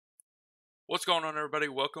What's going on, everybody?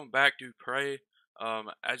 Welcome back to Prey.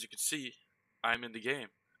 As you can see, I'm in the game,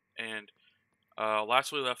 and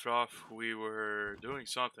last we left off, we were doing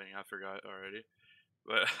something. I forgot already,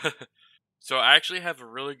 but so I actually have a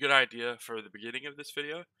really good idea for the beginning of this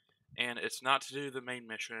video, and it's not to do the main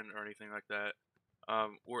mission or anything like that.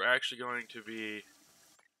 We're actually going to be.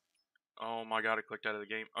 Oh my god! I clicked out of the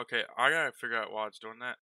game. Okay, I gotta figure out why it's doing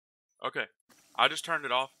that. Okay, I just turned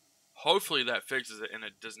it off. Hopefully that fixes it, and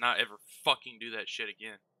it does not ever fucking do that shit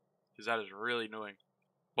again. Because that is really annoying.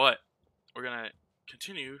 But we're gonna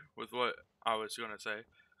continue with what I was gonna say.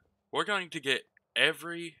 We're going to get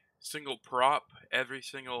every single prop, every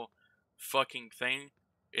single fucking thing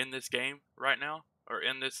in this game right now, or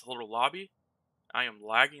in this little lobby. I am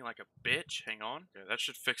lagging like a bitch. Hang on. Okay, that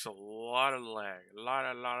should fix a lot of lag. A lot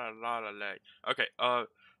of lag. Okay,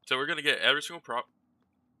 so we're gonna get every single prop,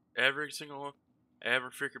 every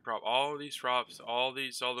freaking prop, all these props, all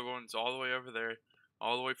these other ones, all the way over there,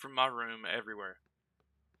 all the way from my room, everywhere.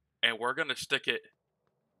 And we're gonna stick it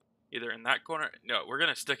either in that corner. No, we're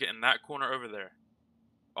gonna stick it in that corner over there,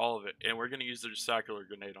 all of it, and we're gonna use the recycler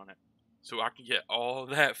grenade on it, so I can get all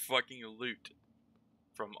that fucking loot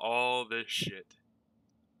from all this shit.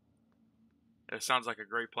 It sounds like a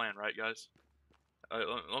great plan, right, guys?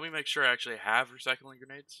 Let me make sure I actually have recycling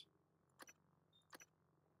grenades.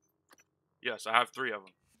 Yes, I have 3 of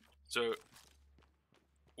them. So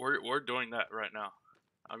we're doing that right now.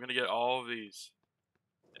 I'm gonna get all of these,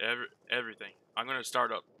 everything. I'm gonna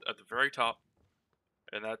start up at the very top,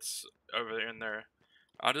 and that's over there in there.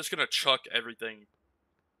 I'm just gonna chuck everything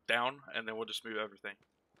down, and then we'll just move everything.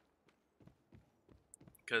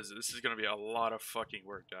 Because this is gonna be a lot of fucking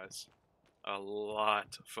work, guys. A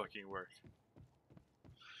lot of fucking work.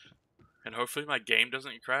 And hopefully my game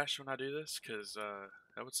doesn't crash when I do this, because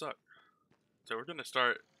that would suck. So we're gonna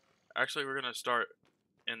start. Actually, we're gonna start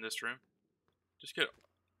in this room. Just get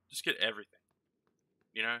everything.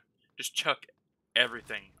 You know, just chuck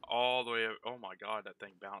everything all the way. Oh my god, that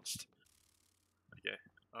thing bounced. Okay.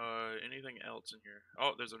 Anything else in here?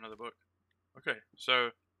 Oh, there's another book. Okay,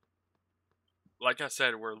 so like I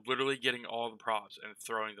said, we're literally getting all the props and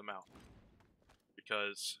throwing them out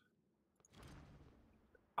because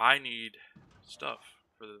I need stuff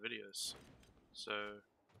for the videos. So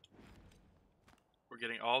we're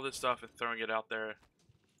getting all this stuff and throwing it out there.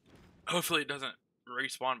 Hopefully it doesn't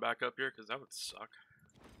respawn back up here because that would suck.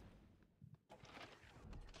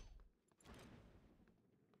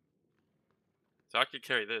 So I could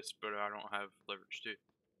carry this, but I don't have leverage too.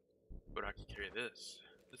 But I could carry this.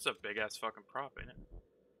 This is a big ass fucking prop, ain't it?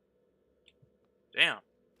 Damn.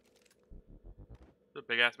 It's a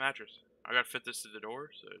big ass mattress. I gotta fit this to the door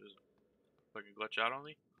so it doesn't fucking glitch out on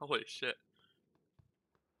me. Holy shit.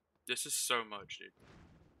 This is so much, dude.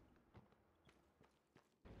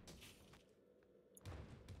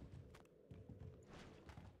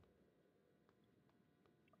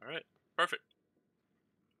 Alright, perfect.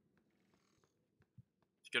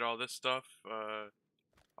 Let's get all this stuff,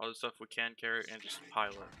 all the stuff we can carry, and just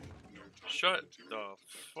pile it. Shut the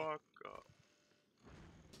fuck up.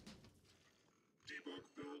 Debug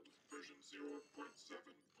build version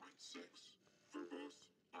 0.7.6. Verbose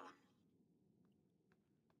on.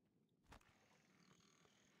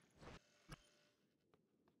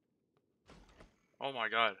 Oh my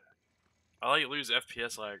god. I like lose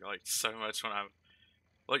FPS lag like so much when I'm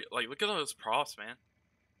like look at those props, man.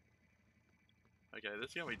 Okay, this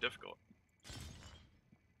is gonna be difficult.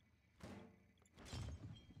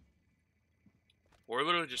 We're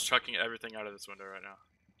literally just chucking everything out of this window right now.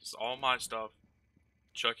 Just all my stuff,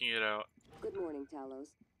 chucking it out. Good morning,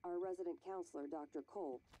 Talos. Our resident counselor, Dr.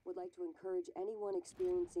 Cole, would like to encourage anyone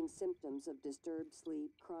experiencing symptoms of disturbed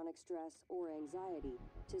sleep, chronic stress, or anxiety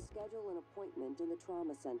to schedule an appointment in the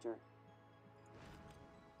trauma center.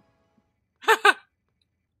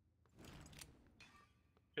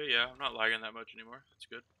 Okay, yeah, I'm not lagging that much anymore. That's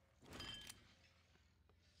good.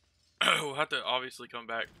 We'll have to obviously come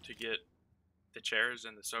back to get the chairs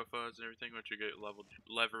and the sofas and everything once we get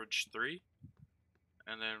leverage 3.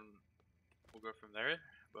 And then we'll go from there.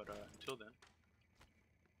 But until then,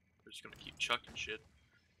 we're just gonna keep chucking shit.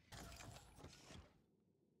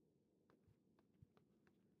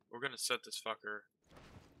 We're gonna set this fucker.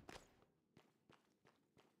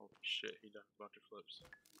 Holy shit, he done a bunch of flips.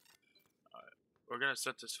 Alright, we're gonna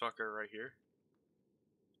set this fucker right here.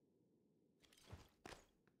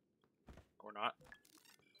 Or not.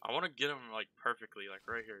 I wanna get him like perfectly, like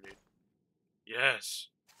right here, dude. Yes!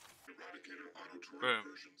 Eradicator Auto Boom.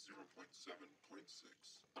 version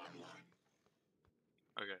 0.7.6 online.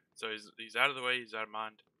 Okay, so he's out of the way, he's out of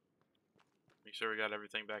mind. Make sure we got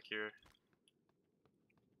everything back here.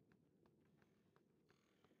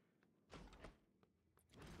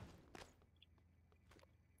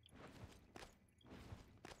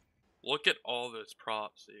 Look at all those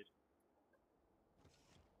props, dude.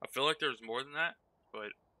 I feel like there's more than that,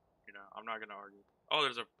 but you know, I'm not gonna argue. Oh,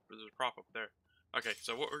 there's a prop up there. Okay,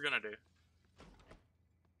 so what we're gonna do?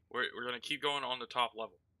 We're gonna keep going on the top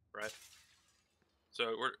level, right?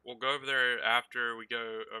 So we'll go over there after we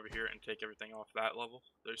go over here and take everything off that level.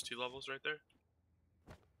 Those 2 levels right there.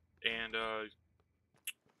 And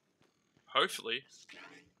hopefully,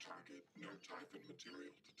 Scanning target. No Typhon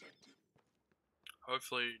material detected.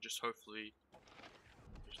 hopefully, just hopefully,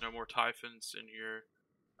 there's no more Typhons in here.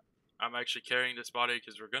 I'm actually carrying this body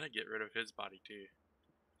because we're gonna get rid of his body too.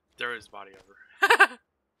 Throw his body over.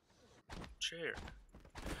 Chair.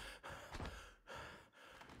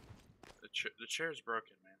 The chair's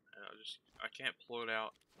broken, man. I can't pull it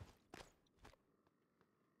out.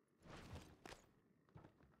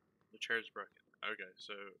 The chair's broken. Okay,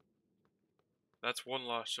 so that's one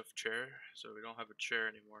loss of chair. So we don't have a chair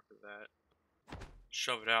anymore for that.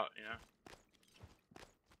 Shove it out, you know.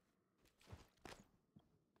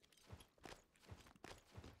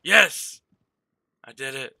 Yes! I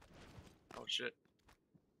did it. Oh shit.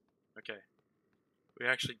 Okay. We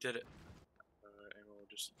actually did it. And we'll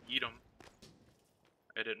just eat them.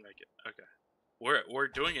 I didn't make it. Okay. We're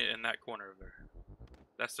doing it in that corner over there.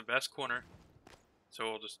 That's the best corner. So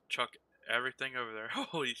we'll just chuck everything over there.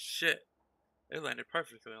 Holy shit. It landed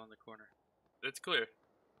perfectly on the corner. It's clear.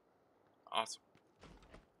 Awesome.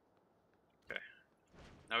 Okay.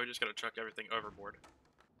 Now we just gotta chuck everything overboard.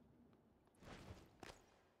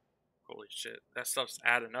 Holy shit. That stuff's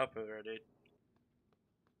adding up over there, dude.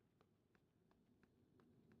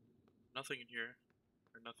 Nothing in here.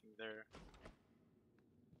 Or nothing there.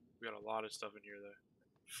 We got a lot of stuff in here, though.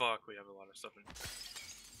 Fuck, we have a lot of stuff in here.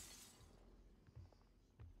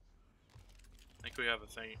 I think we have a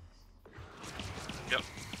thing. Yep.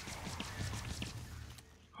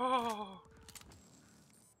 Oh!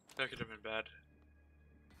 That could have been bad.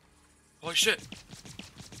 Holy shit!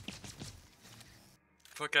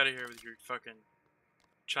 Fuck out of here with your fucking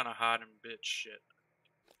trying to hide and bitch shit.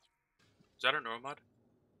 Is that a Neuromod?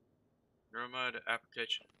 Neuromod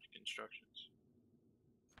application instructions.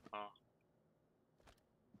 Oh.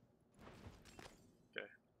 Okay.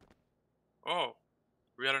 Oh!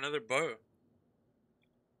 We got another bow.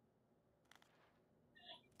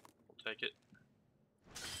 We'll take it.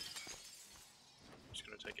 Just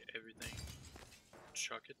gonna take everything.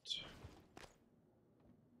 Chuck it.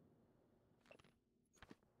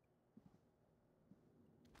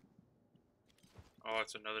 Oh,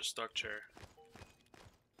 it's another stuck chair.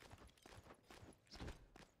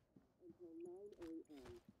 Until 9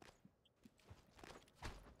 a.m.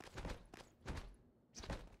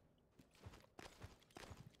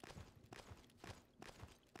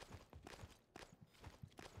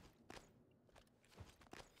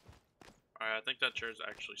 Alright, I think that chair's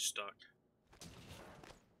actually stuck.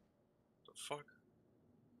 The fuck?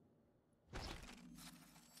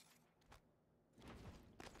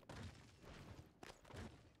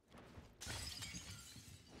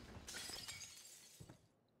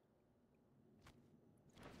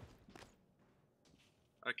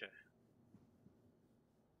 Okay.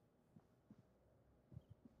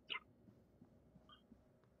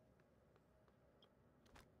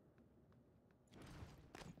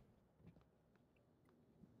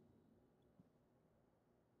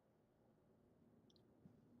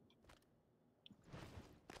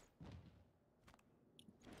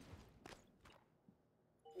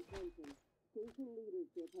 Attention. Station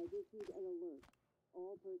leadership has issued an alert.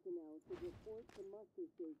 All personnel should report to muster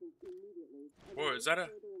stations immediately. And Whoa, is that a...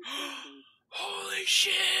 further instructions. Holy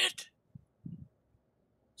shit!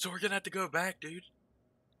 So we're gonna have to go back, dude.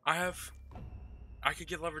 I could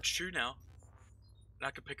get leverage 2 now. And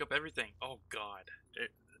I could pick up everything. Oh god.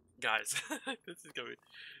 Guys, this is gonna be...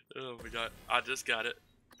 Oh my god. I just got it.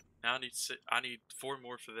 Now I need 4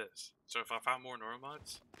 more for this. So if I find more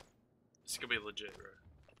Neuromods, it's gonna be legit, bro.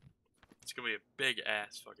 It's gonna be a big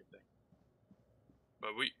ass fucking thing.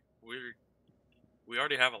 But we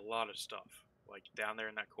already have a lot of stuff, like down there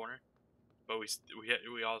in that corner. But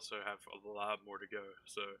we also have a lot more to go.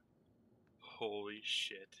 So, holy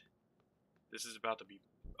shit, this is about to be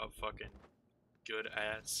a fucking good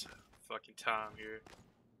ass fucking time here.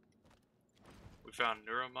 We found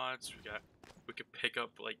Neuromods. We could pick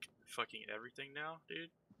up like fucking everything now, dude.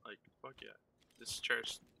 Like fuck yeah. This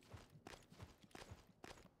chair's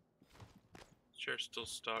still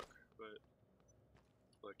stuck, but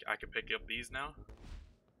look, I can pick up these now.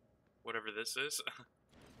 Whatever this is.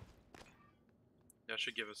 That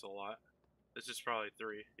should give us a lot. This is probably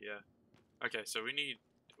 3, yeah. Okay, so we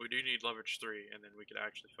do need leverage 3, and then we could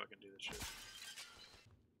actually fucking do this shit.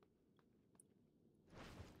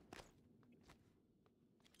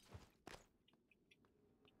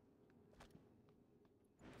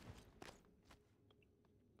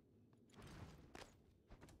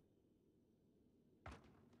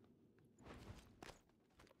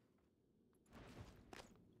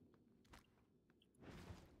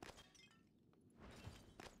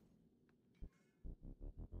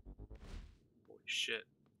 shit.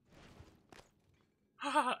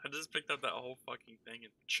 I just picked up that whole fucking thing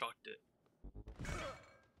and chucked it.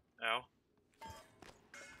 Ow.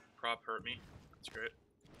 Prop hurt me. That's great.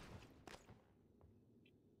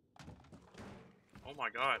 Oh my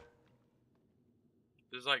god.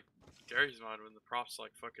 This is like Gary's mod when the props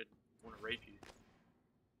like fucking want to rape you.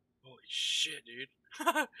 Holy shit, dude.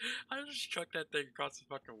 I just chucked that thing across the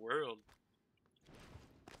fucking world.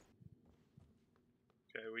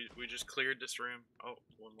 Okay, we just cleared this room. Oh,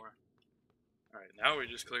 one more. Alright, now we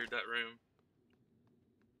just cleared that room.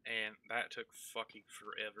 And that took fucking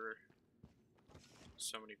forever.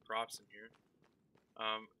 So many props in here.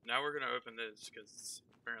 Now we're gonna open this because it's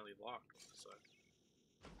apparently locked. So,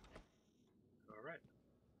 alright.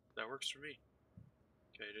 That works for me.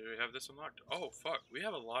 Okay, do we have this unlocked? Oh, fuck. We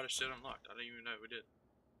have a lot of shit unlocked. I didn't even know we did.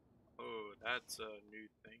 Oh, that's a new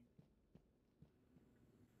thing.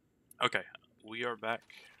 Okay, we are back.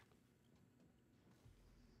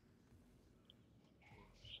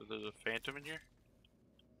 So there's a phantom in here?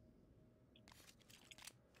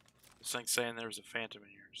 This thing's saying there's a phantom in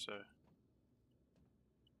here, so...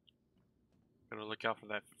 Gotta look out for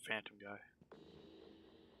that phantom guy.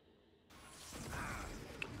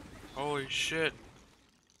 Holy shit!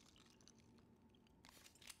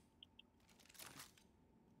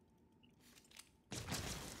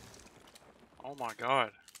 Oh my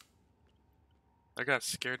god. I got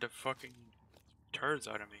scared the fucking turds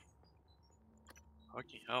out of me.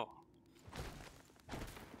 Fucking hell.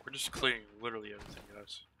 We're just clearing literally everything,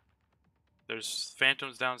 guys. There's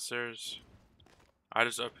phantoms downstairs. I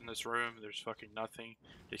just opened this room. There's fucking nothing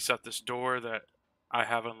except this door that I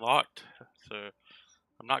have unlocked. So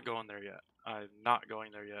I'm not going there yet. I'm not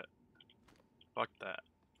going there yet. Fuck that.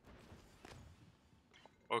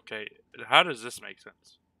 Okay, how does this make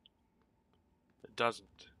sense? It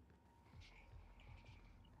doesn't.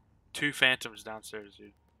 2 phantoms downstairs,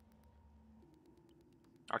 dude.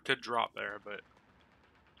 I could drop there, but...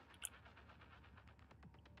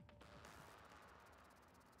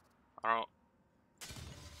 I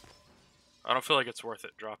don't feel like it's worth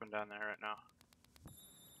it dropping down there right now.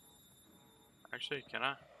 Actually, can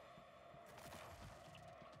I?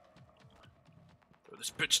 Throw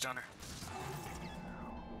this bitch down there.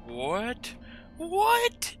 What?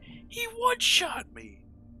 What? He one-shot me.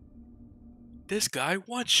 This guy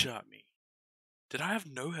one-shot me. Did I have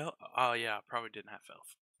no health? Oh yeah, I probably didn't have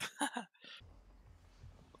health.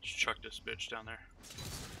 Let's chuck this bitch down there.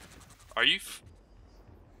 Are you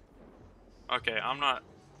okay, I'm not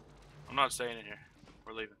staying in here.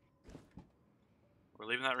 We're leaving. We're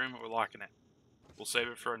leaving that room and we're locking it. We'll save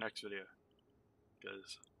it for our next video.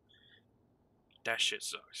 Because that shit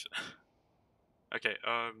sucks. Okay,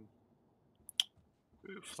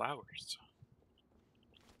 ooh, flowers.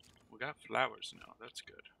 We got flowers now, that's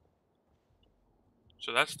good.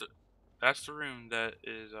 So that's the room that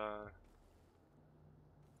is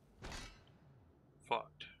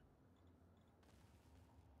fucked.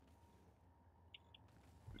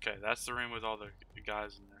 Okay, that's the room with all the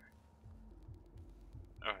guys in there.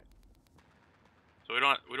 Alright. So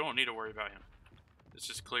we don't need to worry about him. It's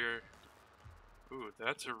just clear. Ooh,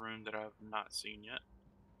 that's a room that I've not seen yet.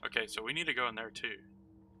 Okay, so we need to go in there too.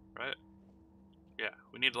 Right? Yeah,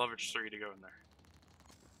 we need leverage 3 to go in there.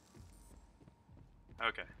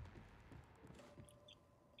 Okay.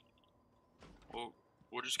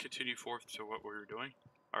 We'll just continue forth to what we were doing.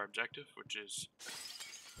 Our objective, which is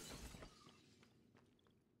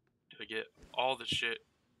to get all the shit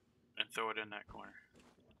and throw it in that corner.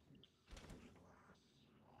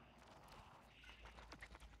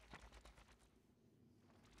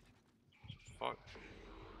 Fuck.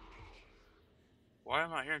 Why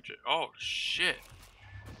am I hearing shit? Oh shit.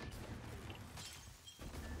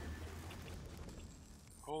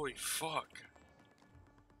 Holy fuck.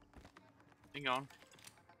 Hang on.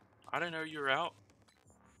 I didn't know you were out.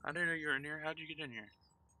 I didn't know you were in here. How'd you get in here?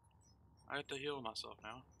 I have to heal myself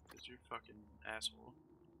now. Because you're fucking asshole.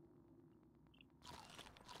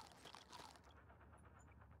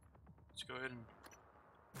 Let's go ahead and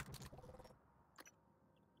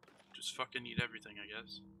just fucking eat everything, I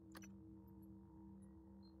guess.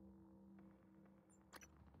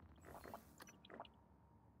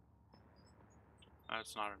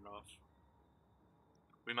 That's not enough.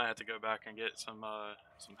 We might have to go back and get some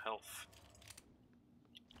health.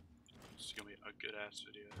 This is gonna be a good ass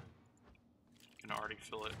video. I can already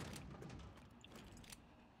feel it.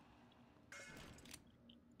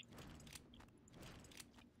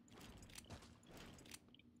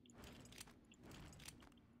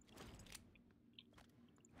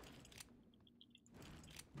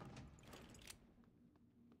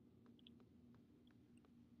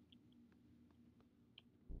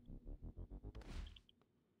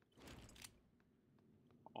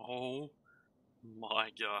 Oh my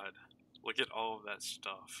god. Look at all of that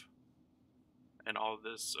stuff. And all of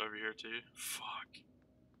this over here too. Fuck.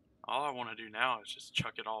 All I want to do now is just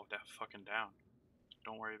chuck it all that fucking down.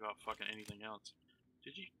 Don't worry about fucking anything else.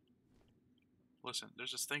 Did you... Listen,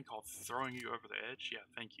 there's this thing called throwing you over the edge. Yeah,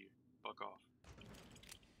 thank you. Fuck off.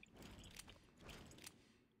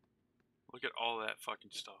 Look at all that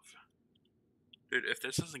fucking stuff. Dude, if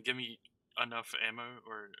this doesn't give me enough ammo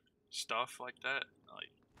or stuff like that, like...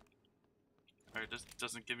 Or this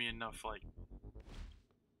doesn't give me enough, like...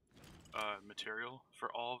 material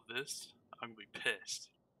for all of this, I'm gonna be pissed.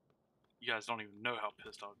 You guys don't even know how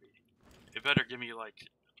pissed I'll be. It better give me like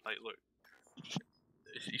look.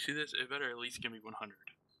 You see this? It better at least give me 100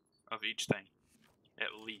 of each thing.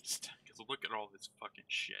 At least. Because look at all this fucking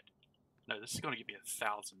shit. No, this is gonna give me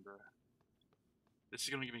 1,000, bro. This is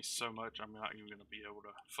gonna give me so much, I'm not even gonna be able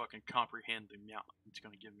to fucking comprehend the amount it's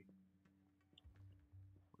gonna give me.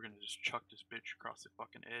 We're gonna just chuck this bitch across the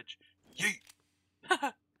fucking edge. Yeet!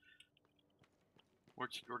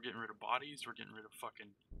 We're getting rid of bodies, we're getting rid of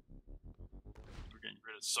fucking... We're getting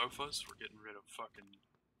rid of sofas, we're getting rid of fucking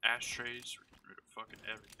ashtrays, we're getting rid of fucking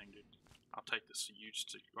everything, dude. I'll take this huge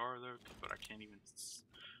cigar though, but I can't even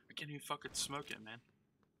fucking smoke it, man.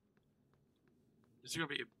 This is gonna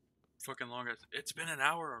be a fucking long ass... It's been an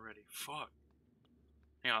hour already, fuck.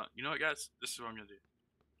 Hang on, you know what guys? This is what I'm gonna do.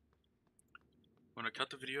 I'm gonna cut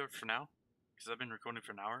the video for now, because I've been recording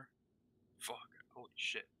for an hour. Fuck, holy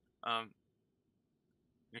shit. I'm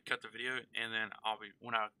gonna cut the video, and then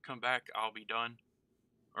when I come back, I'll be done,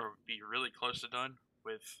 or be really close to done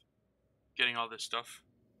with getting all this stuff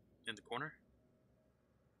in the corner,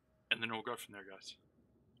 and then we'll go from there, guys.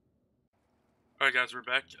 Alright guys, we're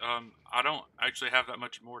back. I don't actually have that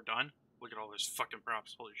much more done. Look at all those fucking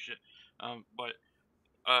props, holy shit. But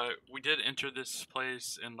we did enter this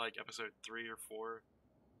place in like episode 3 or 4,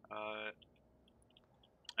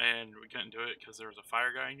 and we couldn't do it because there was a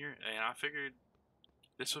fire guy in here, and I figured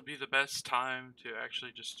this would be the best time to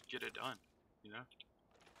actually just get it done, you know?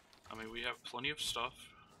 I mean, we have plenty of stuff,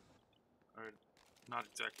 or not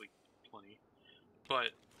exactly plenty,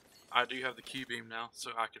 but I do have the Q-beam now,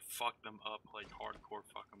 so I could fuck them up, like hardcore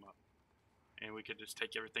fuck them up. And we could just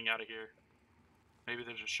take everything out of here. Maybe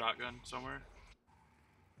there's a shotgun somewhere.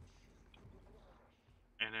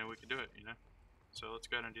 And then we could do it, you know? So let's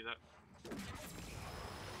go ahead and do that.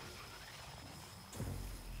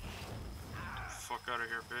 Fuck out of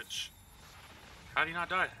here, bitch. How do you not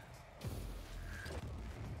die?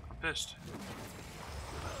 I'm pissed.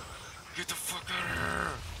 Get the fuck out of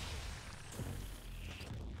here!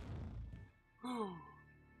 Whew.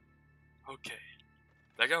 Okay.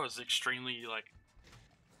 That guy was extremely, like,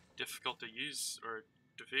 difficult to use or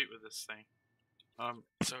defeat with this thing.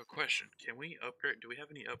 So question, can we upgrade, do we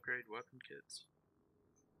have any upgrade weapon kits?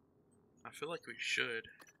 I feel like we should.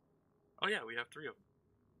 Oh yeah, we have 3 of them.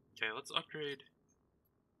 Okay, let's upgrade.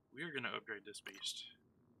 We are gonna upgrade this beast.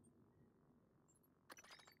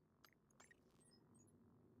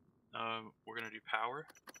 We're gonna do power.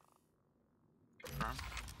 Confirm.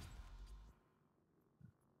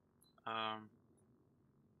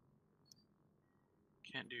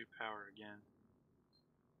 Can't do power again.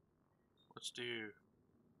 Let's do...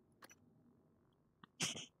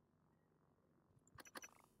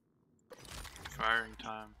 firing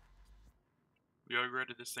time. We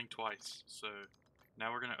upgraded this thing twice, so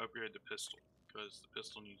now we're gonna upgrade the pistol, because the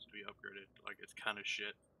pistol needs to be upgraded. Like, it's kind of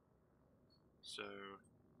shit. So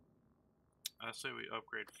I say we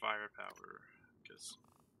upgrade firepower, because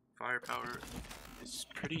firepower is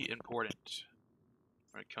pretty important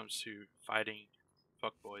when it comes to fighting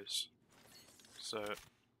fuckboys. So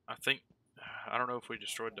I think, I don't know if we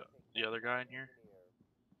destroyed the other guy in here.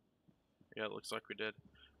 Yeah, it looks like we did.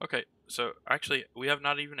 Okay, so actually we have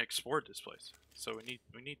not even explored this place, so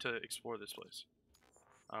we need to explore this place.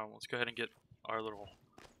 Let's go ahead and get our little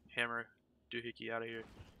hammer doohickey out of here.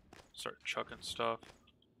 Start chucking stuff.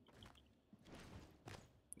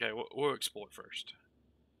 Okay, we'll explore first.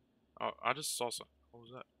 Oh, I just saw some. What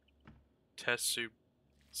was that? Test tube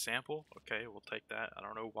sample. Okay, we'll take that. I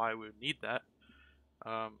don't know why we would need that.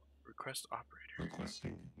 Request operator.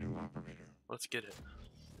 Requesting new operator. Let's get it.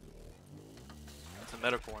 It's a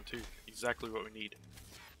medical one too. Exactly what we need.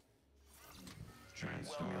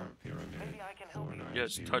 TranStar Pyramid. Maybe I can help you.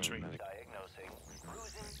 Yes, touch me. Diagnosing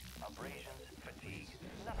bruising, abrasions, fatigue,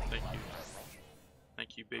 nothing. Thank you. life-threatening.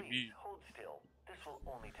 Thank you, Please baby. hold still. This will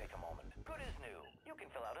only take a moment. Good as new. You can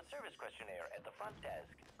fill out a service questionnaire at the front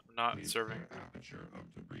desk. I'm not Please serving. clear aperture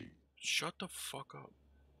of debris. Shut the fuck up.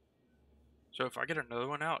 So if I get another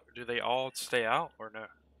one out, do they all stay out or no?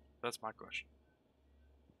 That's my question.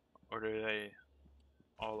 Or do they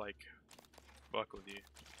all like fuck with you?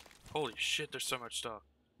 Holy shit, there's so much stuff.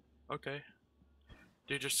 Okay.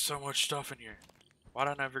 Dude, there's so much stuff in here. Why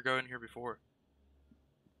did I never go in here before?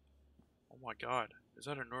 Oh my god. Is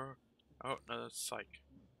that a neuro? Oh, no, that's psych.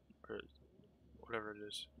 Or whatever it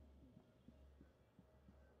is.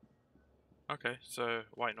 Okay, so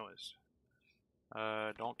white noise.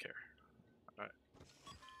 Don't care. Alright.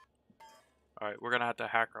 Alright, we're gonna have to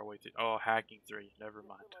hack our way through. Oh, hacking 3. Never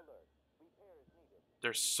mind.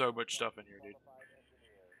 There's so much stuff in here, dude.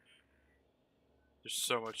 There's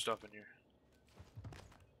so much stuff in here.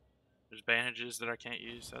 There's bandages that I can't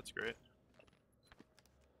use. That's great.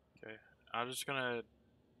 Okay. I'm just gonna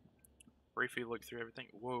briefly look through everything.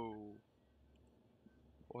 Whoa.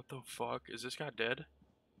 What the fuck? Is this guy dead?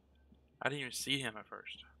 I didn't even see him at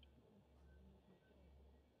first.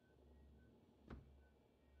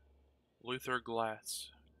 Luther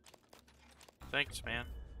Glass. Thanks, man.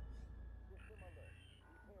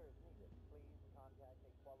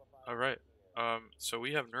 Alright. So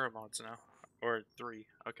we have neuromods now. Or 3.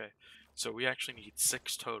 Okay. So we actually need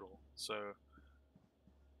 6 total. So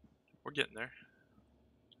we're getting there.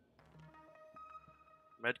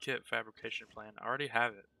 Medkit fabrication plan. I already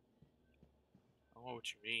have it. I don't know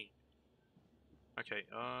what you mean. Okay,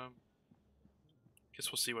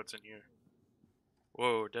 guess we'll see what's in here.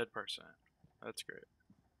 Whoa, dead person. That's great.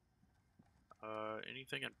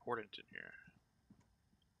 Anything important in here?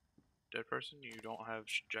 Dead person? You don't have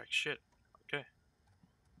jack shit. Okay.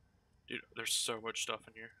 Dude, there's so much stuff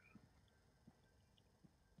in here.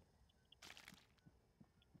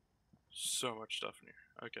 So much stuff in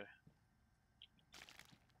here. Okay.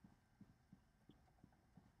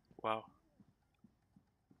 Wow.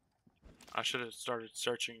 I should have started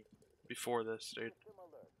searching before this, dude.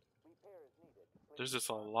 There's just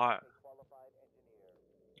a lot.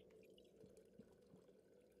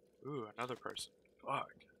 Ooh, another person.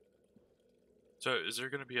 Fuck. So, is there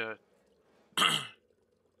gonna be a...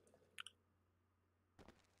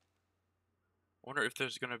 wonder if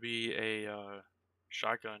there's gonna be a,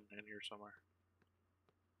 shotgun in here somewhere.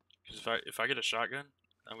 Because if I get a shotgun,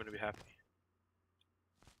 I'm gonna be happy.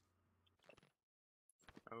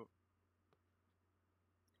 Oh.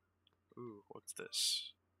 Ooh, what's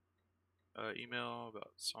this? Email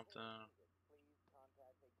about something.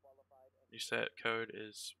 New set code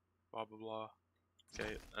is blah blah blah.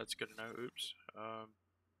 Okay, that's good to know. Oops.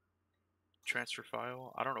 Transfer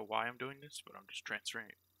file. I don't know why I'm doing this, but I'm just transferring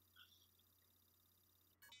it.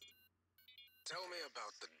 Tell me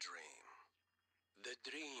about the dream. The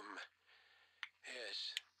dream.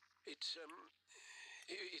 Yes.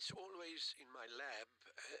 It's always in my lab,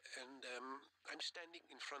 and I'm standing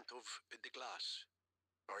in front of the glass.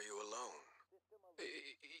 Are you alone?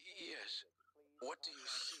 Yes. What do you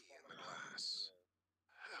see in the glass?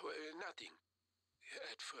 Nothing.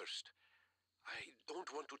 At first. I don't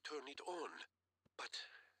want to turn it on, but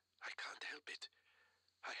I can't help it.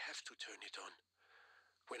 I have to turn it on.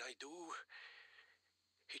 When I do,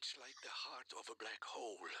 it's like the heart of a black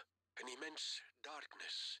hole, an immense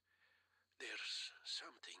darkness. There's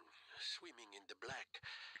something swimming in the black.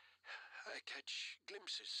 I catch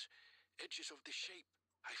glimpses, edges of the shape.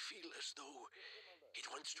 I feel as though it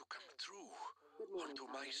wants to come through onto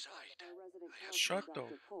my side. I have Shut to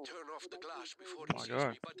up. turn off the glass before Oh it my sees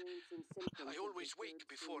God. me, but I always wake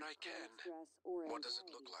before I can. What does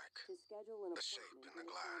it look like? The shape in the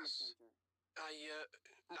glass.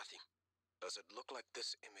 Nothing. Does it look like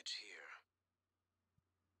this image here?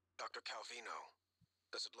 Dr. Calvino,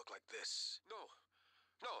 does it look like this? No,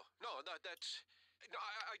 that's... No,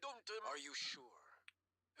 I don't... Are you sure?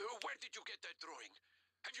 Where did you get that drawing?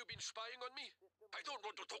 Have you been spying on me? I don't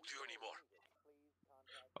want to talk to you anymore.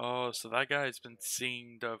 Oh, so that guy's been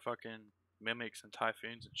seeing the fucking mimics and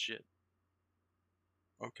typhoons and shit.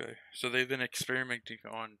 Okay, so they've been experimenting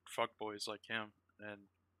on fuckboys like him,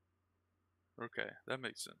 and okay, that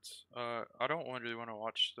makes sense. I don't really want to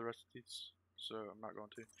watch the rest of these, so I'm not going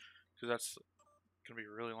to, because that's gonna be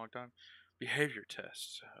a really long time. Behavior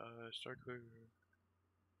test. Start clear.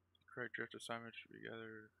 Correct drift assignment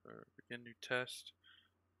together. Begin new test.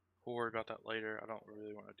 We'll worry about that later. I don't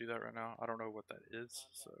really want to do that right now. I don't know what that is,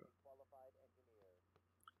 so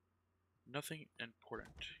nothing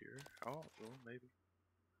important here. Oh, well, maybe.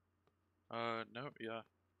 No, yeah.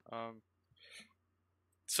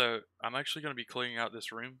 So I'm actually gonna be cleaning out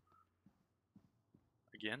this room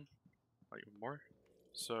again, like more.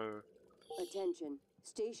 So Attention.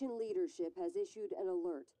 Station leadership has issued an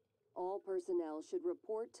alert. All personnel should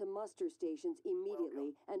report to muster stations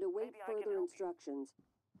immediately and await further instructions.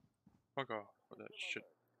 fuck off with that shit.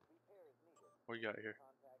 What you got here?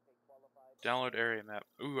 Download area map.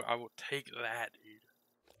 Ooh, I will take that, dude.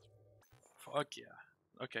 Fuck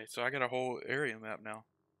yeah. Okay, so I got a whole area map now.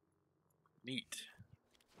 Neat.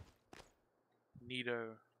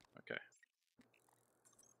 Neato. Okay.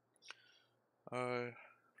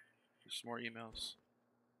 Just more emails.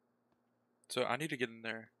 So I need to get in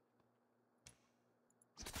there.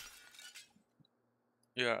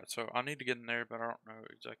 Yeah, so I need to get in there, but I don't know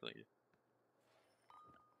exactly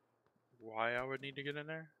why I would need to get in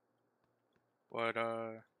there. But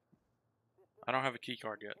I don't have a key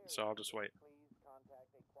card yet, so I'll just wait. Please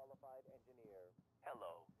contact a qualified engineer.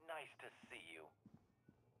 Hello, nice to see you.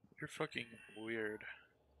 You're fucking weird.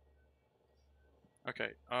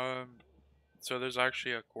 Okay, so there's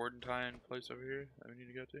actually a quarantine place over here that we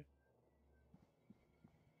need to go to.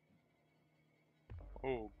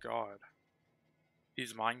 Oh god.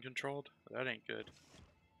 He's mind controlled? That ain't good.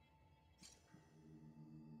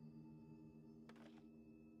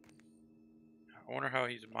 I wonder how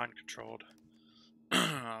he's mind controlled.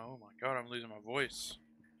 Oh my god, I'm losing my voice.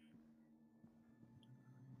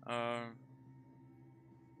 I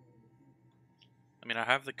mean, I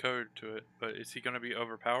have the code to it, but is he gonna be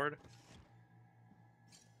overpowered?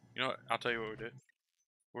 You know what? I'll tell you what we do.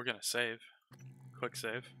 We're gonna save. Click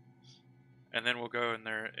save. And then we'll go in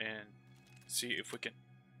there and see if we can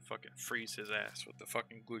fucking freeze his ass with the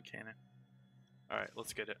fucking glue cannon. Alright,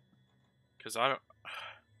 let's get it. Cause I don't...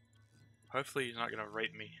 Hopefully he's not gonna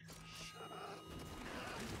rape me.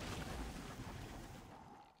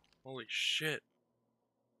 Holy shit.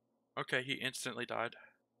 Okay, he instantly died.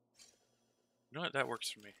 You know what? That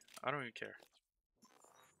works for me. I don't even care.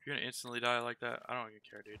 If you're gonna instantly die like that, I don't even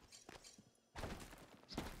care, dude.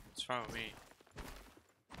 It's fine with me.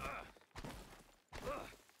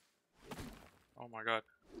 Oh my god.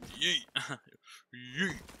 Yeet!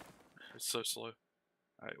 Yeet! It's so slow.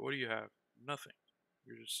 Alright, what do you have? Nothing.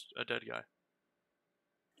 You're just a dead guy.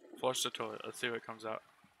 Flush the toilet. Let's see what comes out.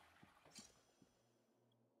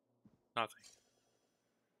 Nothing.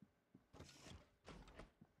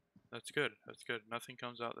 That's good. That's good. Nothing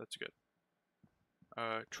comes out. That's good.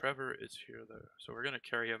 Trevor is here though, so we're gonna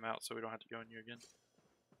carry him out so we don't have to go in here again.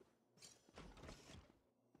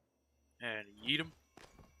 And yeet him.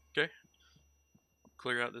 Okay.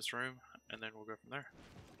 Clear out this room, and then we'll go from there.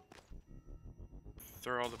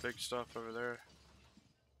 Throw all the big stuff over there.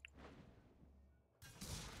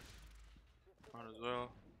 On as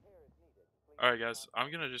well. Alright guys,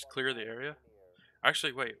 I'm gonna just clear the area.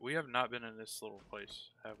 Actually, wait, we have not been in this little place,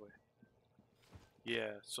 have we?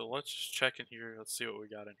 Yeah, so let's just check in here. Let's see what we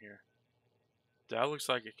got in here. That looks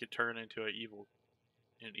like it could turn into an evil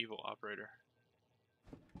operator.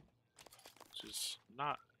 Which is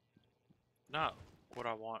not what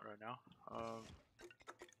I want right now.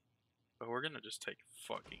 But we're gonna just take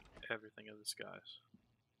fucking everything of this guy's.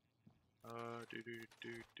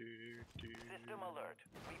 System alert.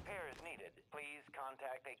 Repair is needed. Please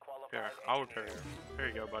contact a qualified Here, I'll repair engineer. it. Here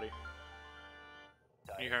you go, buddy.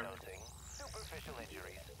 You hear me? Diagnosing superficial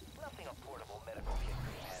injuries. Nothing a portable medical kit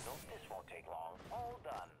can handle. This won't take long. All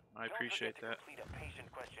done. I appreciate Don't that. forget to complete a patient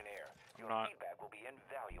questionnaire. I'm Your not. feedback will be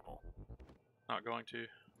invaluable. Not going to.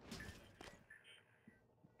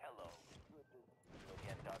 Hello. Good to see you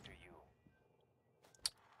again, Dr. Yu.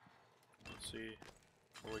 Let's see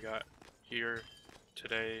what we got here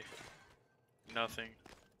today. Nothing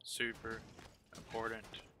super important.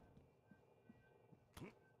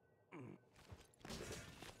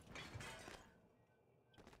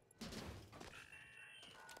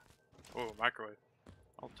 Oh, microwave.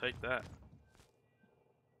 I'll take that.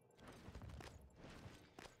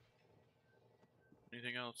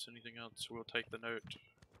 Anything else? Anything else? We'll take the note.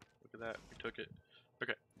 Look at that. We took it.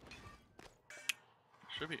 Okay.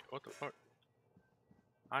 Should be. What the fuck?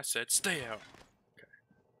 I said stay out. Okay.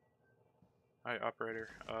 Alright, operator.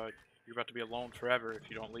 You're about to be alone forever if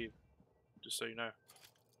you don't leave. Just so you know.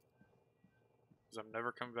 Because I'm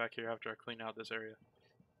never coming back here after I clean out this area.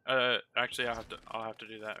 Actually, I'll have to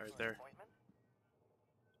do that right there.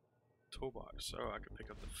 Toolbox. Oh, I could pick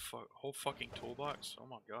up the whole fucking toolbox. Oh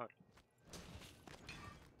my god.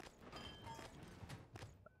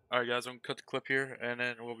 Alright guys, I'm gonna cut the clip here, and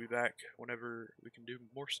then we'll be back whenever we can do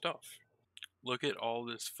more stuff. Look at all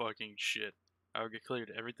this fucking shit. I would get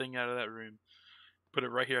cleared everything out of that room. Put it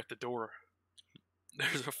right here at the door.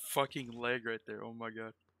 There's a fucking leg right there. Oh my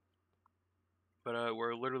god. But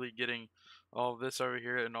we're literally getting all of this over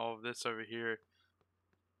here and all of this over here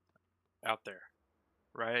out there.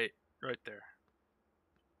 Right there.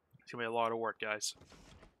 It's gonna be a lot of work, guys.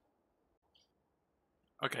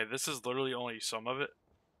 Okay, this is literally only some of it.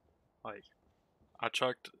 Like, I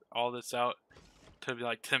chucked all this out. It took me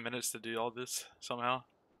like 10 minutes to do all this somehow.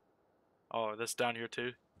 Oh, that's down here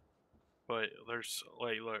too. But there's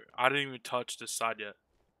like, look, I didn't even touch this side yet.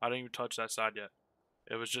 I didn't even touch that side yet.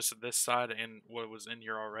 It was just this side and what was in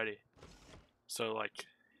here already. So like,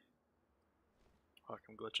 fuck,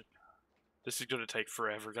 I'm glitching. This is gonna take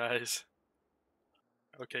forever, guys.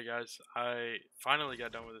 Okay, guys, I finally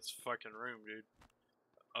got done with this fucking room, dude.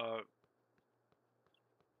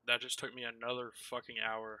 That just took me another fucking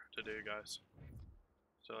hour to do, guys.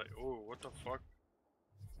 So like, oh, what the fuck?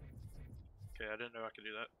 Okay, I didn't know I could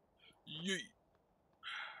do that. Yeet.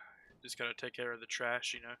 Just gotta take care of the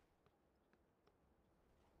trash, you know.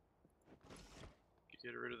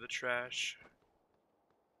 Get rid of the trash.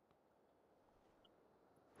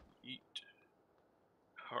 Eat.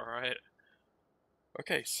 Alright.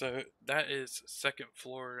 Okay, so that is second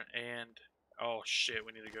floor and oh shit,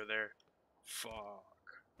 we need to go there. Fuck.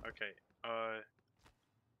 Okay,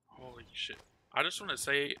 holy shit. I just want to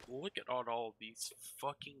say, look at all these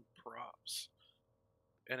fucking props.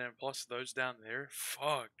 And then plus those down there.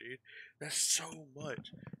 Fuck, dude. That's so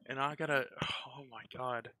much. And I gotta, oh my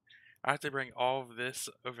god. I have to bring all of this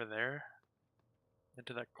over there.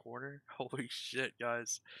 Into that corner. Holy shit,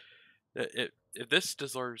 guys. If this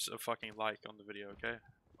deserves a fucking like on the video, okay?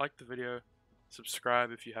 Like the video.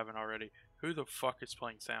 Subscribe if you haven't already. Who the fuck is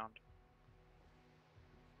playing sound?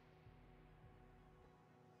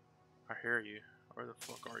 I hear you. Where the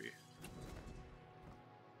fuck are you?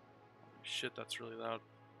 Shit, that's really loud.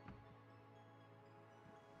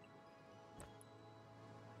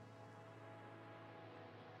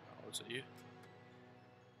 Oh, is it you?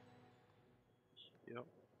 Yep.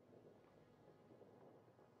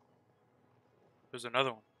 There's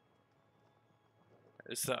another one.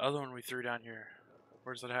 It's the other one we threw down here.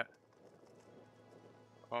 Where's it at?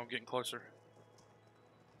 Oh, I'm getting closer.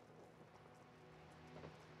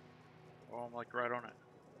 Oh, I'm like right on it.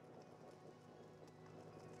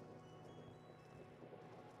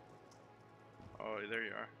 Oh, there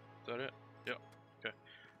you are. Is that it? Yep. Okay.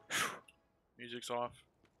 Music's off.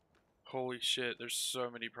 Holy shit, there's so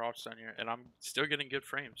many props down here. And I'm still getting good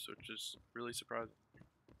frames, which is really surprising.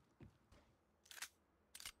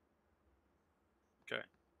 Okay.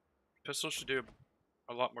 Pistol should do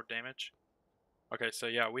a lot more damage. Okay, so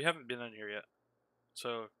yeah, we haven't been in here yet.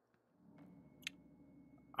 So,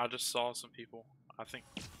 I just saw some people. I think.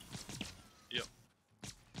 Yep.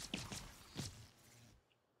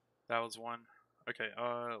 That was one. Okay,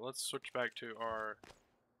 let's switch back to our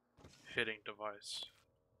hitting device.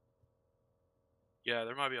 Yeah,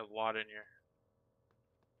 there might be a lot in here.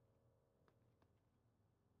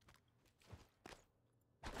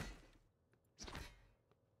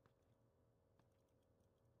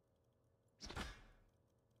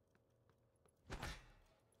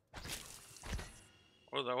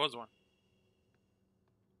 Oh, that was one.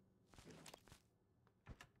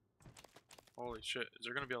 Holy shit, is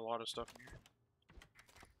there gonna be a lot of stuff in here?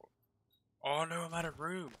 Oh no, I'm out of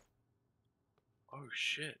room! Oh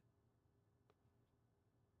shit.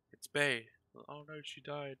 It's Bay. Oh no, she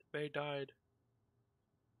died. Bay died.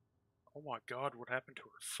 Oh my god, what happened to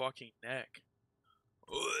her fucking neck?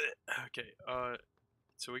 Ugh. Okay,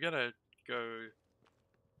 so we gotta go...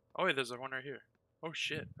 Oh wait, there's one right here. Oh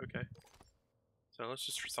shit, okay. So let's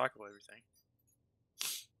just recycle everything.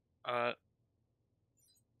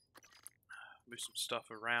 Move some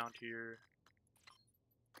stuff around here.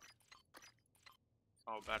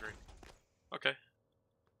 Oh, battery. Okay.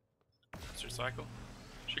 Let's recycle.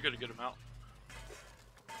 Should get a good amount.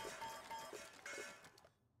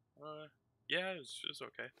 Yeah, it was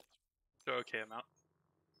okay. It's an okay amount.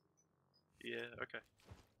 Yeah, okay.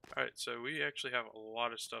 Alright, so we actually have a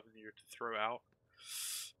lot of stuff in here to throw out.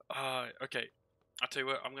 Okay. I'll tell you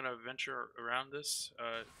what, I'm gonna venture around this.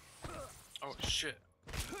 Oh shit.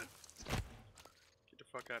 Get the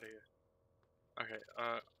fuck out of here. Okay,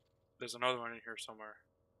 there's another one in here somewhere.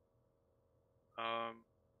 I'll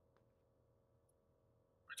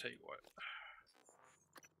tell you what.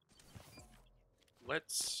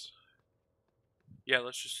 Let's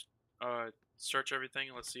just search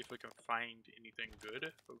everything. Let's see if we can find anything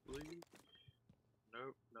good. Hopefully,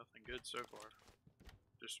 nope, nothing good so far.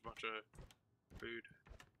 Just a bunch of food.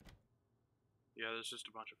 Yeah, there's just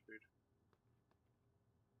a bunch of food.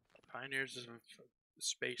 Pioneers of the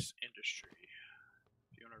space industry.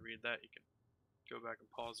 If you want to read that, you can go back and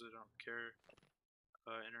pause it. I don't care.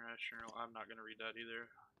 International. I'm not gonna read that either.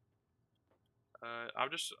 I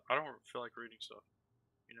don't feel like reading stuff.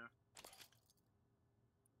 You know.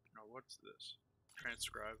 Now what's this?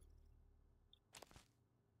 Transcribe.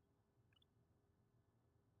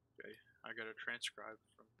 Okay, I gotta transcribe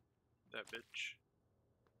from that bitch.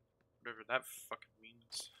 Whatever that fucking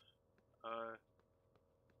means. What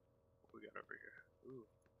we got over here? Ooh.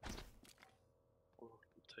 We'll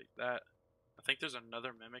take that. I think there's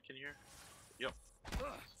another mimic in here. Yep.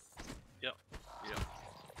 Yep. Yep.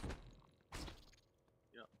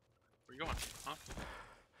 Yep. Where you going? Huh?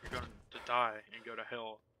 You're going to die and go to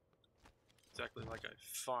hell. Exactly like I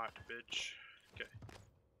thought, bitch. Okay.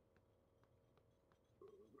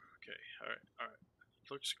 Okay. Alright. Alright.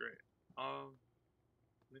 Looks great.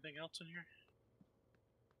 Anything else in here?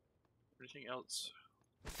 Anything else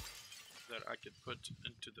that I could put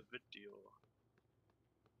into the video?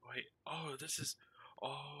 Wait, oh, this is,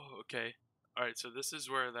 oh, okay. Alright, so this is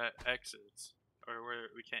where that X is, or where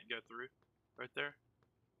we can't go through, right there.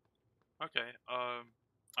 Okay,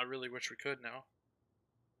 I really wish we could now.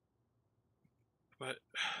 But,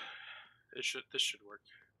 this should work.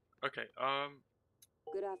 Okay,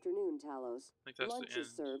 Good afternoon, Talos. I think that's Lunch the end.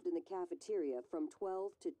 is served in the cafeteria from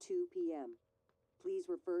 12 to 2 p.m. Please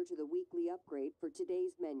refer to the weekly upgrade for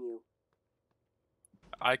today's menu.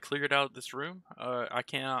 I cleared out this room. I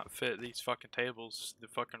cannot fit these fucking tables in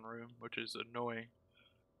the fucking room, which is annoying.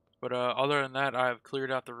 But other than that, I have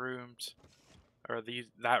cleared out the rooms, or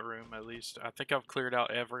that room at least. I think I've cleared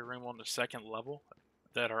out every room on the second level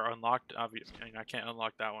that are unlocked. I mean, I can't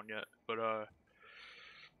unlock that one yet, but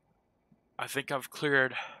I think I've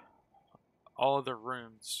cleared all of the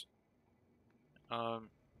rooms.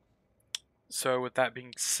 So with that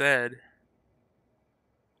being said,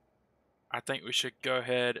 I think we should go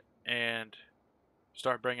ahead and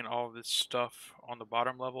start bringing all of this stuff on the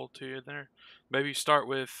bottom level to you there. Maybe start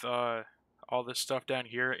with all this stuff down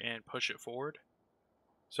here and push it forward.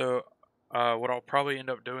 So what I'll probably end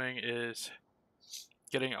up doing is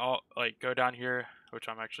getting all, like, go down here, which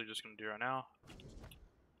I'm actually just going to do right now.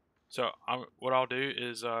 So what I'll do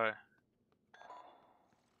is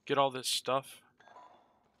get all this stuff.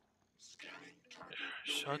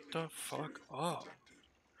 Shut the fuck up.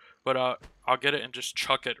 But I'll get it and just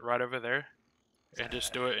chuck it right over there, and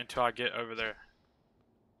just do it until I get over there.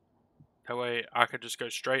 That way I could just go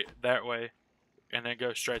straight that way, and then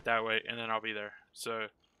go straight that way, and then I'll be there. So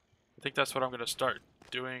I think that's what I'm going to start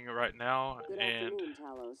doing right now. Good afternoon,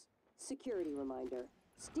 Talos. Security reminder.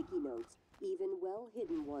 Sticky notes, even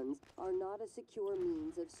well-hidden ones, are not a secure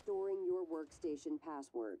means of storing your workstation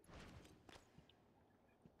password.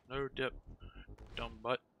 No dip, dumb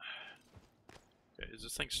butt. Okay, is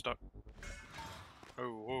this thing stuck?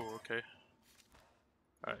 Oh, whoa, okay.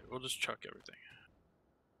 Alright, we'll just chuck everything.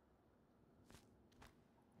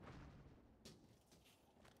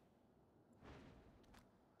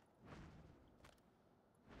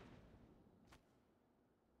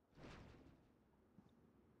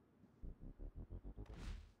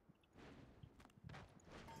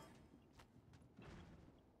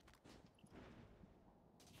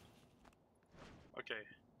 Okay,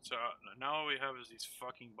 so now all we have is these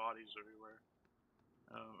fucking bodies everywhere.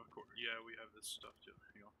 Of course, yeah, we have this stuff too.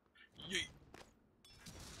 Hang on. Yeet!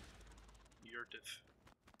 Yertith.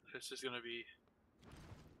 This is gonna be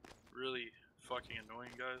really fucking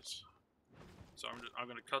annoying, guys. So I'm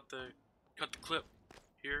gonna cut the clip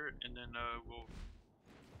here, and then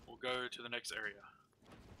we'll go to the next area.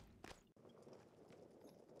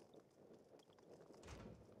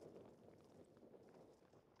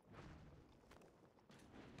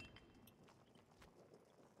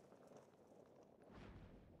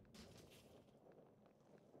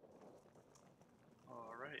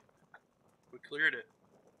 Alright. We cleared it.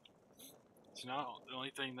 So now the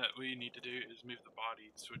only thing that we need to do is move the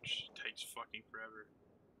bodies, which takes fucking forever.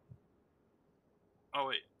 Oh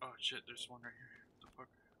wait, oh shit, there's one right here. What the fuck?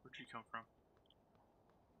 Where'd you come from?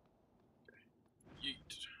 Okay.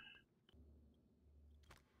 Yeet.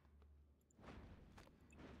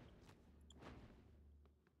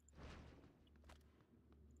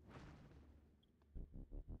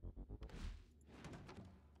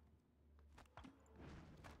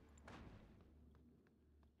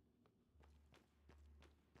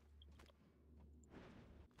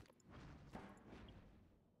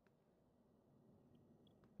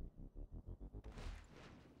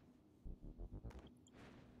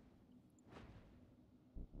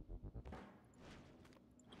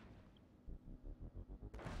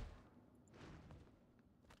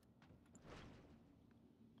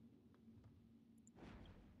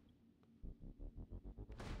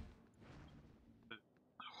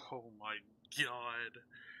 Oh my god.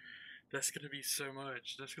 That's gonna be so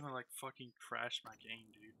much. That's gonna like fucking crash my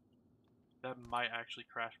game, dude. That might actually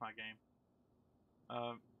crash my game.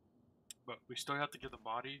 But we still have to get the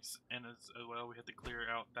bodies, and as well we have to clear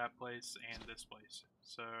out that place and this place.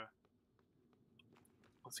 So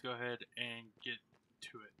let's go ahead and get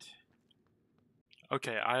to it.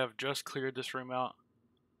 Okay, I have just cleared this room out.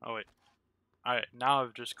 Oh wait, now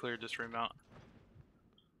I've just cleared this remount.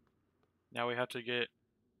 Now we have to get.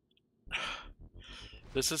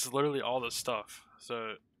 This is literally all the stuff.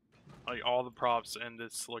 So, like all the props in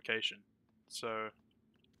this location. So,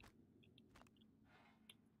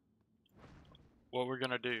 what we're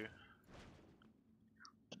gonna do.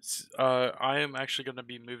 I am actually gonna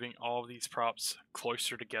be moving all of these props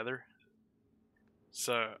closer together.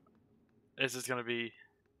 So, this is gonna be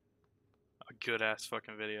a good ass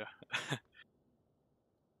fucking video.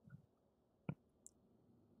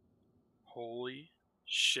 Holy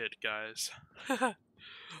shit, guys.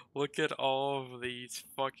 Look at all of these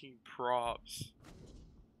fucking props.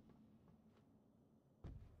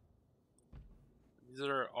 These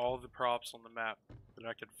are all the props on the map that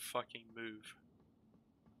I could fucking move.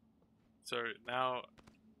 So now,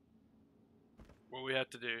 what we have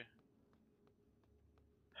to do,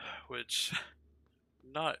 which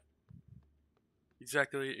I'm not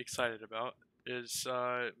exactly excited about, is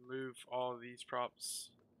move all of these props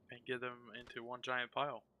and get them into one giant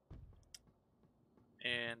pile.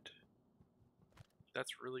 And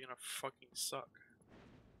that's really gonna fucking suck.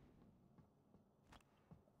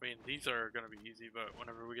 I mean, these are gonna be easy, but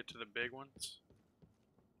whenever we get to the big ones,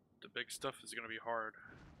 the big stuff is gonna be hard.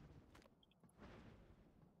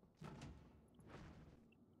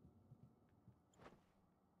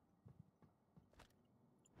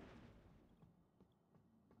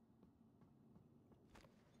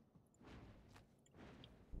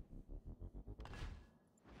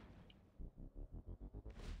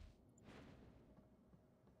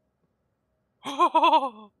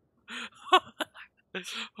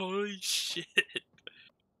 Holy shit.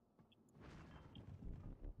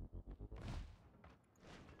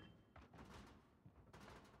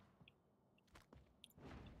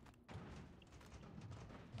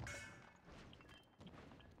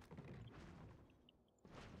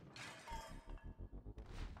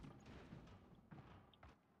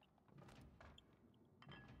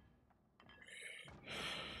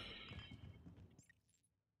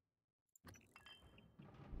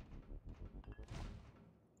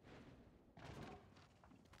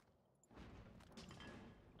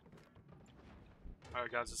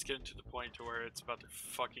 Alright guys, it's getting to the point to where it's about to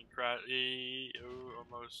fucking crash. Oh,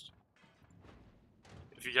 almost.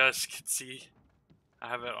 If you guys can see, I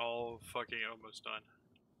have it all fucking almost done.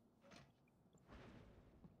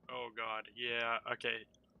 Oh god, yeah, okay.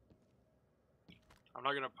 I'm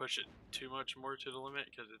not gonna push it too much more to the limit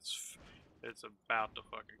because it's about to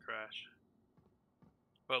fucking crash.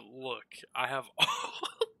 But look, I have all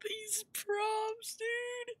these props,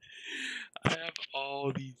 dude. I have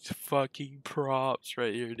all these fucking props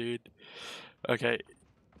right here, dude. Okay.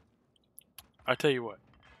 I tell you what.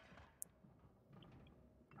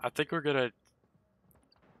 I think we're gonna.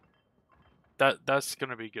 That's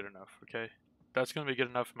gonna be good enough. Okay, that's gonna be good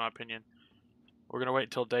enough in my opinion. We're gonna wait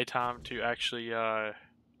until daytime to actually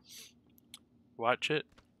watch it.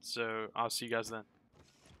 So I'll see you guys then.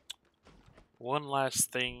 One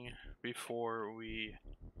last thing before we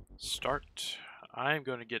start. I am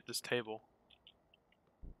going to get this table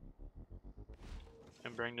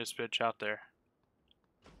and bring this bitch out there.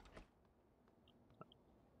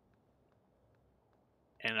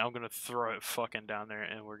 And I'm going to throw it fucking down there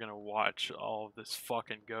and we're going to watch all of this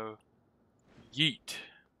fucking go. Yeet.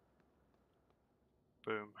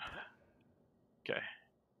 Boom. Okay.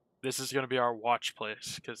 This is going to be our watch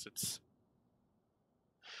place because it's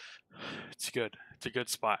good. It's a good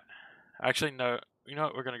spot. Actually, no. You know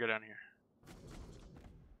what? We're going to go down here.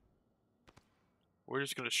 We're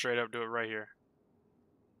just going to straight up do it right here.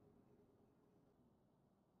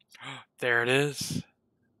 There it is.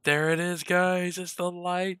 There it is, guys. It's the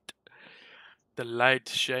light. The light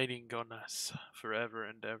shining on us forever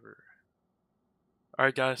and ever.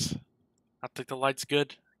 Alright, guys. I think the light's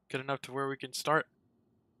good. Good enough to where we can start.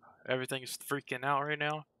 Everything's freaking out right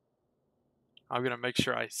now. I'm going to make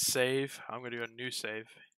sure I save. I'm going to do a new save.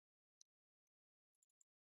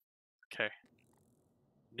 Okay.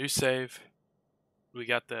 New save. We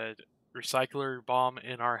got the recycler bomb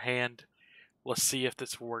in our hand. Let's see if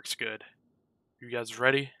this works good. You guys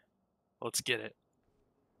ready? Let's get it.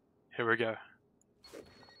 Here we go.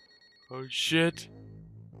 Oh shit.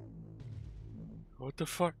 What the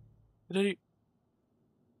fuck? Did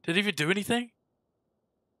it even do anything?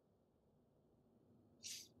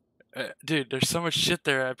 Dude, there's so much shit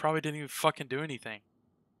there, I probably didn't even fucking do anything.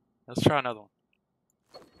 Let's try another one.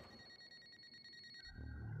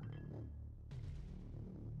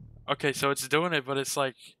 Okay, so it's doing it, but it's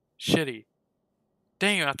like shitty.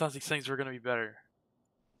 Dang it, I thought these things were gonna be better.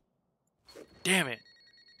 Damn it.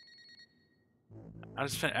 I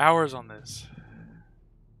just spent hours on this.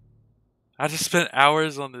 I just spent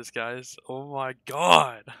hours on this, guys. Oh my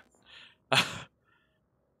god.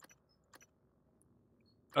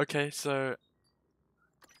 Okay, so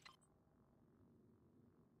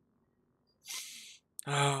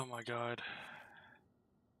oh my god.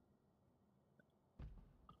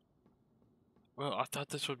 Well, I thought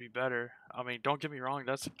this would be better. I mean, don't get me wrong,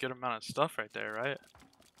 that's a good amount of stuff right there, right?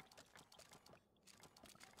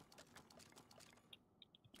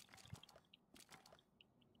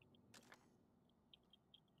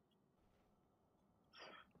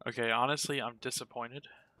 Okay, honestly, I'm disappointed.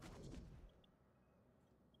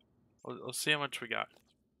 Let's see how much we got.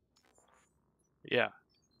 Yeah.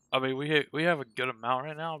 I mean, we have a good amount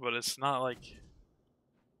right now, but it's not like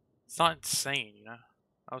it's not insane, you know.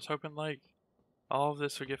 I was hoping like all of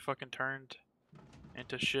this would get fucking turned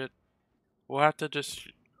into shit. We'll have to just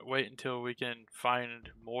wait until we can find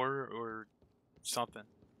more or something.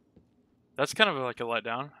 That's kind of like a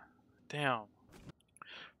letdown. Damn.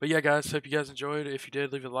 But yeah, guys, hope you guys enjoyed. If you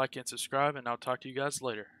did, leave a like and subscribe, and I'll talk to you guys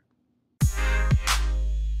later.